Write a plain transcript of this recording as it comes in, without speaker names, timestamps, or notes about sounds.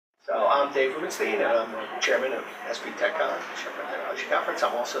I'm Dave Rubenstein, and I'm the chairman of SB TechCon, SharePoint Technology Conference.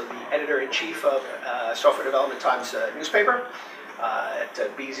 I'm also the editor-in-chief of Software Development Times newspaper at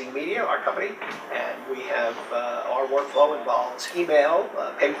BZ Media, our company. And we have our workflow involves email,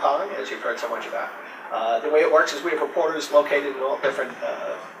 ping pong, as you've heard so much about. The way it works is we have reporters located in all different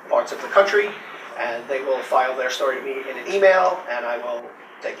parts of the country, and they will file their story to me in an email, and I will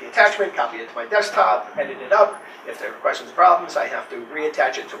take the attachment, copy it to my desktop, edit it up. If there are questions or problems, I have to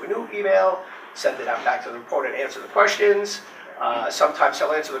reattach it to a new email, send it out back to the reporter and answer the questions. Sometimes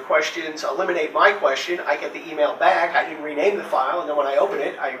he'll answer the questions, eliminate my question. I get the email back. I didn't rename the file, and then when I open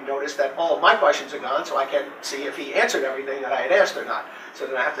it, I notice that all of my questions are gone, so I can't see if he answered everything that I had asked or not. So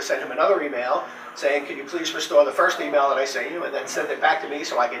then I have to send him another email saying, could you please restore the first email that I sent you, and then send it back to me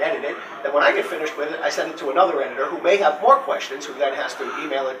so I can edit it. Then when I get finished with it, I send it to another editor who may have more questions, who then has to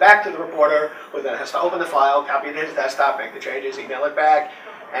email it back to the reporter, who then has to open the file, copy it to his desktop, make the changes, email it back.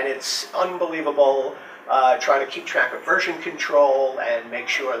 And it's unbelievable trying to keep track of version control and make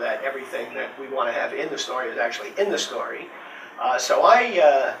sure that everything that we want to have in the story is actually in the story. So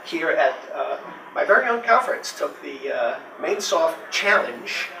I, here at my very own conference, took the MainSoft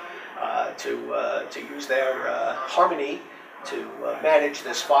Challenge to use their Harmony to manage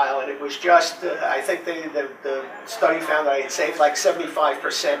this file, and it was just, I think the study found that I had saved like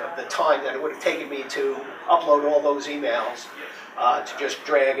 75% of the time that it would have taken me to upload all those emails to just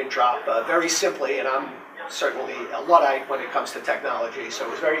drag and drop very simply, and I'm certainly a Luddite when it comes to technology, so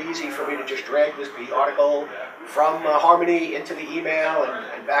it was very easy for me to just drag the article from Harmony into the email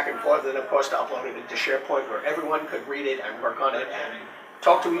and back and forth, and of course to upload it into SharePoint where everyone could read it and work on it and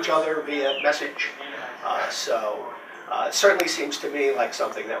talk to each other via message. It certainly seems to me like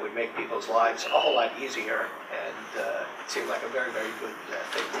something that would make people's lives a whole lot easier, and it seems like a very, very good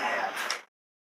thing to have.